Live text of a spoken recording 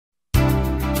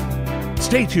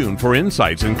Stay tuned for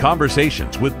insights and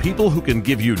conversations with people who can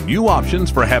give you new options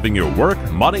for having your work,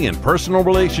 money, and personal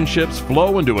relationships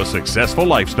flow into a successful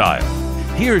lifestyle.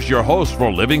 Here's your host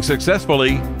for Living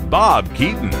Successfully, Bob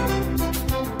Keaton.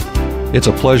 It's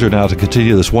a pleasure now to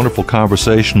continue this wonderful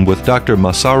conversation with Dr.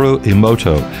 Masaru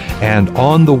Emoto. And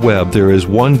on the web, there is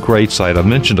one great site. I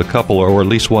mentioned a couple, or at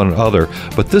least one other,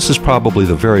 but this is probably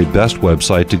the very best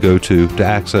website to go to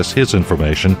access his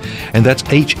information, and that's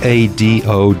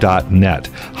hado.net.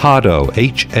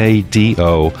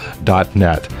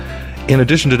 hado.net. In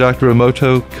addition to Dr.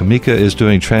 Emoto, Kamiko is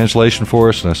doing translation for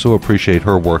us, and I so appreciate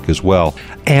her work as well.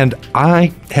 And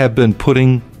I have been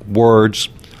putting words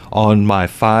on my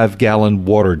 5-gallon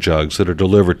water jugs that are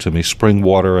delivered to me, spring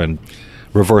water and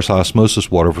reverse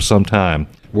osmosis water, for some time.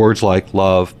 Words like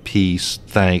love, peace,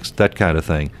 thanks, that kind of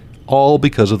thing, all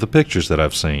because of the pictures that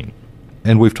I've seen.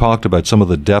 And we've talked about some of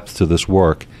the depth to this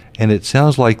work, and it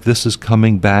sounds like this is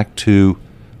coming back to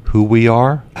who we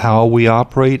are, how we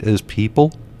operate as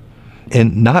people.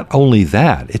 And not only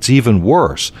that, it's even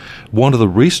worse. One of the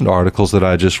recent articles that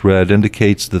I just read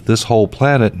indicates that this whole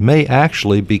planet may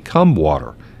actually become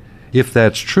water. If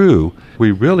that's true,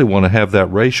 we really want to have that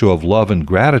ratio of love and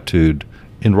gratitude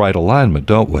in right alignment,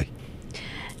 don't we?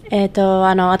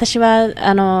 私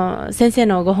は先生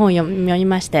のご本を読み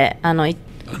まして、そ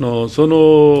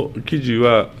の記事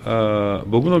は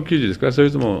僕の記事ですか、それ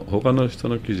とも他の人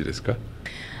の記事ですか?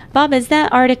 Bob, is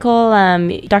that article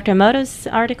Dr. Emoto's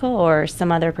article or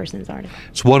some other person's article?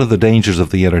 It's one of the dangers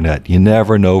of the internet. You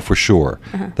never know for sure.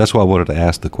 That's why I wanted to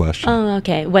ask the question. Oh,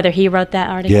 okay. Whether he wrote that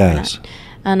article Yes.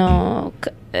 or not.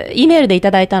 E メールでい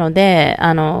ただいたので、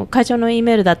会長の E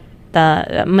メールだっ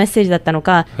たメッセージだったの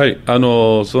か。はい、そ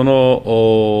の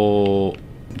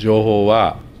情報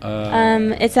は。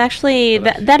It's actually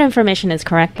that information is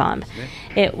correct, Bob.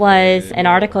 It was an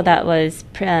article that was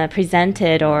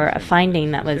presented, or a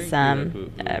finding that was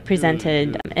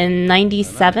presented in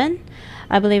 '97,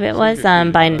 I believe it was,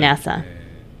 by NASA.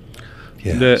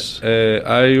 Yes. で、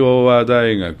アイオワ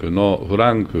大学のフ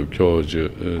ランク教授。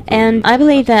And I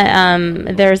believe that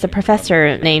there's a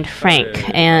professor named Frank,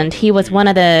 and he was one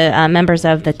of the members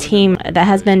of the team that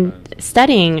has been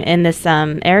studying in this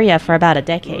area for about a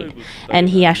decade. And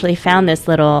he actually found this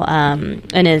little,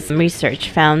 in his research,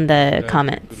 found the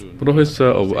comments. Professor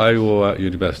of Iowa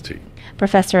University.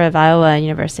 Professor of Iowa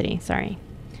University, sorry.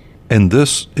 And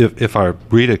this, if I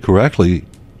read it correctly,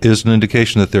 is an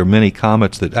indication that there are many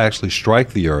comets that actually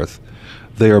strike the Earth.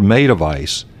 They are made of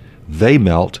ice. They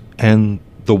melt, and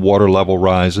the water level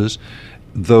rises.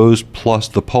 Those plus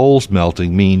the poles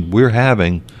melting mean we're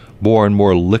having more and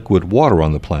more liquid water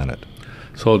on the planet.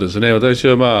 そうですね。私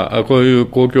はこういう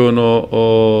公共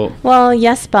の Well,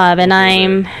 yes, Bob, and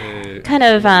I'm kind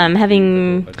of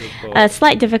having a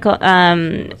slight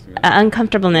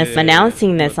uncomfortableness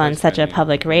announcing this on such a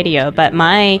public radio, but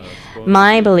my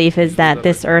belief is that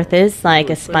this Earth is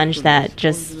like a sponge that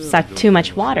just sucked too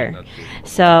much water.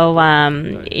 So,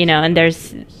 and there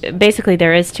is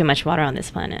too much water on this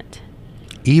planet.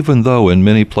 Even though in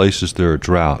many places there are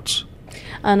droughts.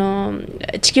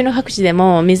 地球の各地で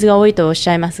も水が多いとおっし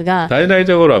ゃいますが、足りない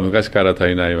ところは昔から足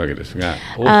りないわけですが。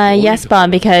Yes, Bob,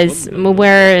 because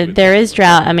where there is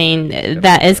drought, I mean,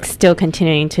 that is still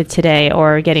continuing to today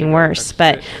or getting worse.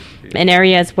 But in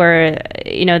areas where,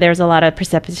 there's a lot of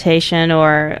precipitation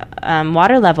or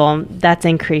water level, that's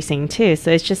increasing too.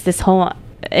 So it's just this whole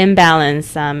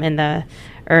imbalance in the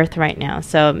earth right now.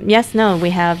 So yes, no, we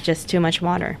have just too much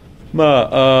water. そ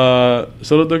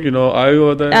の時の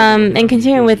Iowa 大学 and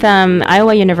continuing with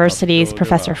Iowa University's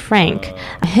Professor Frank,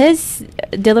 his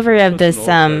delivery of this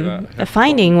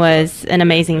finding was an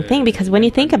amazing thing, because when you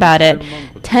think about it,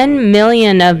 10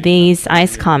 million of these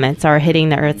ice comets are hitting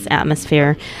the Earth's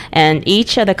atmosphere, and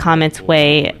each of the comets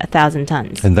weigh 1,000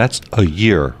 tons. And that's a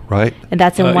year, right? And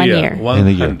that's in 1 year. In a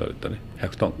year.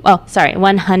 Oh, sorry,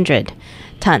 100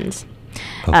 tons.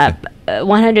 Okay.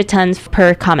 100 tons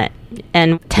per comet.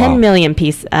 And 10 million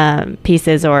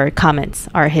pieces or comets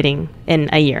are hitting in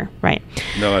a year, right?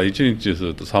 だから1日す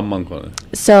ると3万個ね。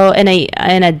 So in a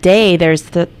day, there's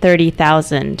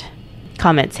 30,000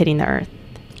 comets hitting the Earth.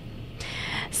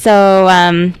 So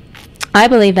I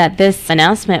believe that this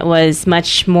announcement was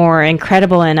much more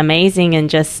incredible and amazing and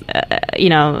just,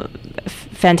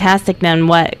 fantastic than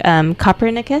what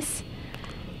Copernicus.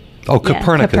 Oh,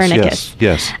 Copernicus.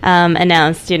 Yes.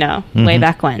 Announced, way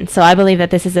back when. So I believe that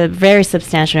this is a very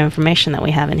substantial information that we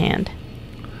have in hand.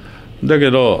 だけ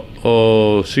ど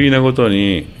不思議なこと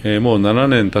に、もう7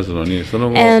年経つのにその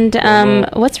後 And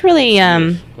what's really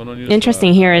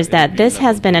interesting here is that this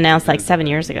has been announced like 7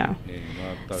 years ago.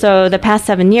 So the past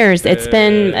 7 years, it's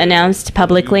been announced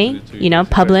publicly,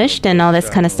 published and all this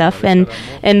kind of stuff. And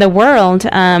in the world,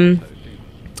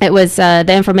 it was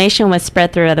the information was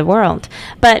spread throughout the world.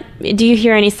 But do you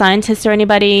hear any scientists or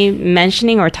anybody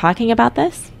mentioning or talking about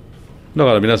this? だ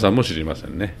から皆さんも知りませ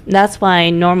んね。 That's why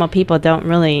normal people don't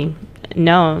really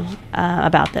know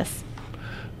about this.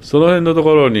 その辺のと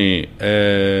ころに、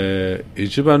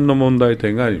一番の問題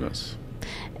点があります。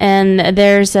 And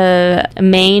there's a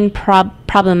main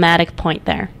problematic point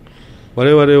there. 我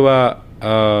々は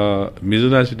水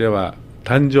なしでは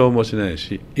誕生もしない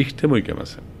し生きてもいけま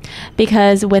せん。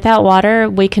 Because without water,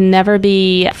 we can never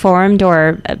be formed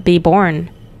or be born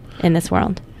in this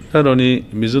world. なのに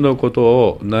水のこと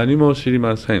を何も知り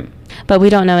ません。 But we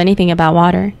don't know anything about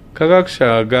water. 科学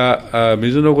者が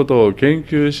水のことを研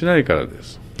究しないからで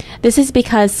す。 This is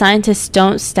because scientists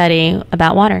don't study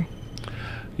about water.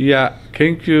 いや、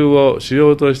研究をし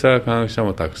ようとした科学者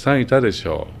もたくさんいたでし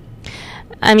ょう。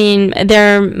 I mean,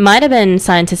 there might have been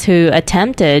scientists who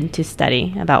attempted to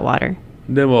study about water.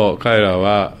 でも彼ら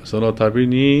はその度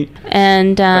に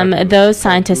And those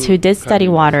scientists who did study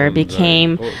water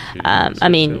became,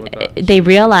 they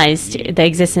realized the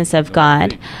existence of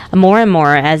God more and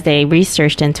more as they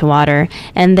researched into water,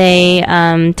 and they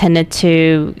tended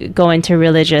to go into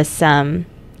religious,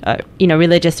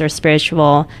 religious or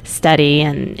spiritual study,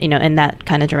 and in that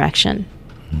kind of direction.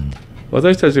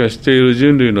 私たちが知っている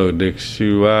人類の歴史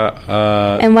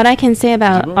は And what I can say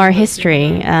about our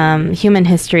history, human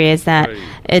history, is that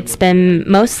it's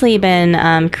mostly been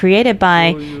created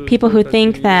by people who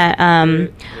think that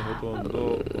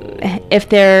if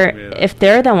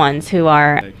they're the ones who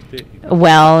are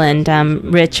well and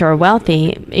rich or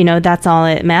wealthy, that's all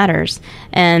it matters.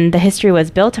 And the history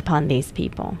was built upon these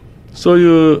people. そう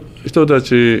いう人た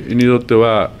ちにとって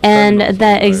は And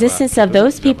the existence of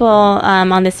those people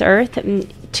on this earth,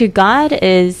 to God,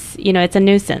 is, it's a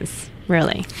nuisance,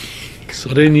 really.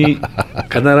 それに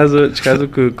必ず近づ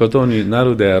くことにな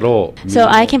るであろう。 So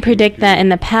I can predict that in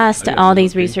the past, all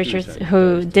these researchers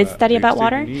who did study about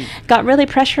water got really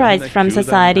pressurized from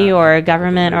society or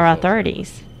government or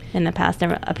authorities in the past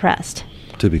and oppressed.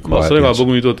 To be まあ quiet. それが yes.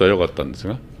 僕にとっては良かったんです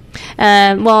が、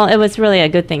 Well, it was really a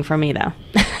good thing for me, though,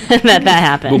 that 僕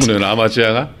happened. のようなアマチュ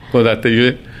アがこうだってい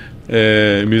う、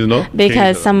水の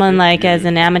Because someone like as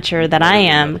an amateur that I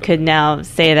am could now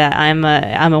say that I'm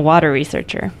a water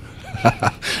researcher.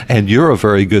 And you're a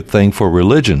very good thing for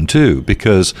religion, too,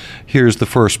 because here's the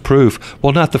first proof.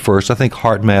 Well, not the first. I think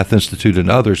Heart Math Institute and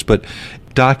others, but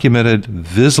documented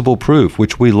visible proof,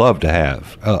 which we love to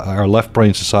have. Our Left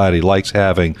Brain Society likes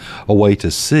having a way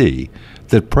to see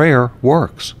that prayer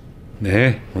works.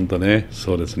 ね、本当ね、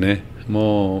そうですね。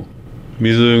もう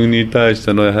水に対し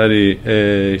てのやはり、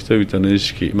人々の意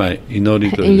識、まあ祈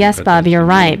りという Yes, Bob, you're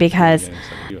right, because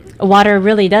water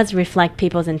really does reflect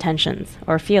people's intentions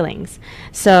or feelings.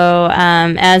 So,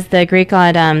 as the Greek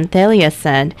god Thales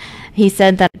said, he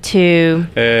said that to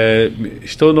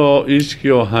人の意識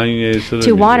を反映する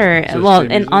to water, そして well,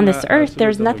 水 on が this earth,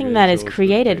 there's 全ての nothing that is 現象を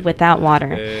created without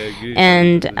water. ギリシ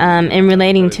ャ And in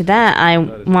relating to that, I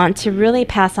want to really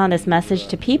pass on this message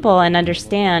to people and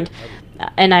understand.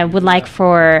 And I would like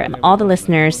for all the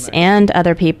listeners and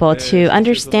other people to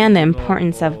understand the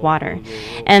importance of water.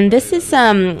 And this is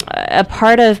a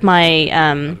part of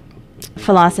my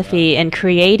philosophy in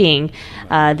creating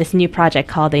this new project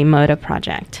called the Emoto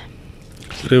Project.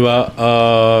 それ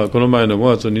はこの前の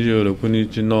5月26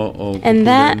日の And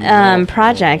that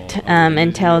project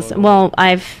entails, well,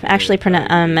 I've actually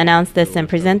announced this and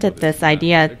presented this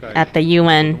idea at the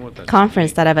UN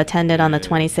conference that I've attended on the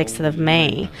 26th of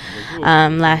May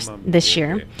this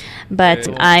year. But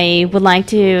I would like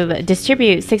to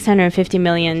distribute 650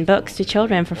 million books to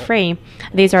children for free.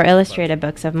 These are illustrated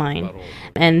books of mine.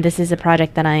 And this is a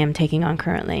project that I am taking on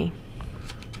currently.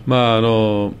 ま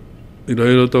あい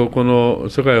ろいろとこの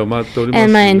世界を回っております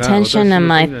And が my intention and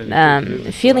my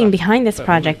feeling behind this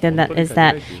project is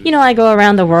that, I go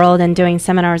around the world and doing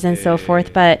seminars and so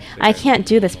forth, but I can't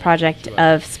do this project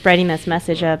of spreading this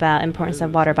message about importance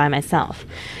of water by myself.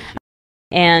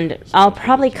 And I'll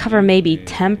probably cover maybe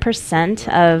 10%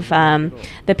 of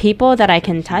the people that I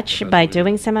can touch by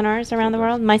doing seminars around the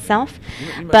world myself.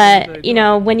 But,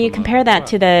 when you compare that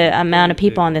to the amount of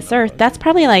people on this earth, that's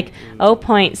probably like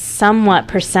 0. somewhat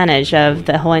percentage of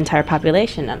the whole entire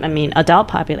population. I mean, adult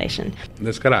population.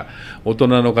 ですから大人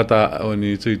の方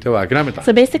については諦めた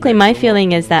So basically, my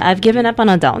feeling is that I've given up on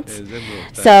adults.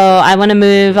 So I want to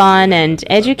move on and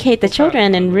educate the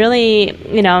children and really,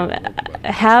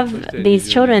 have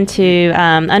these children to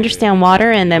understand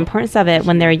water and the importance of it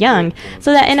when they're young,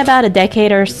 so that in about a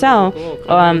decade or so,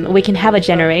 we can have a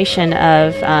generation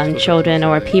of children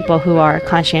or people who are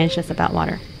conscientious about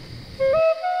water.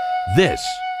 This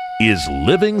is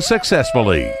Living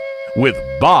Successfully with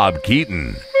Bob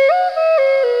Keaton.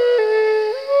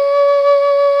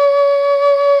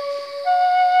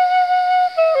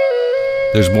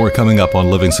 There's more coming up on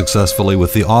Living Successfully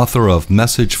with the author of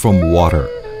Message from Water,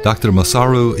 Dr.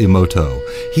 Masaru Emoto.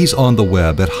 He's on the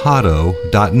web at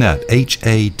hado.net,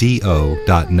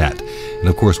 HADO.net. And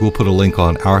of course, we'll put a link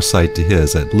on our site to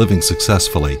his at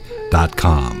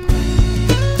livingsuccessfully.com.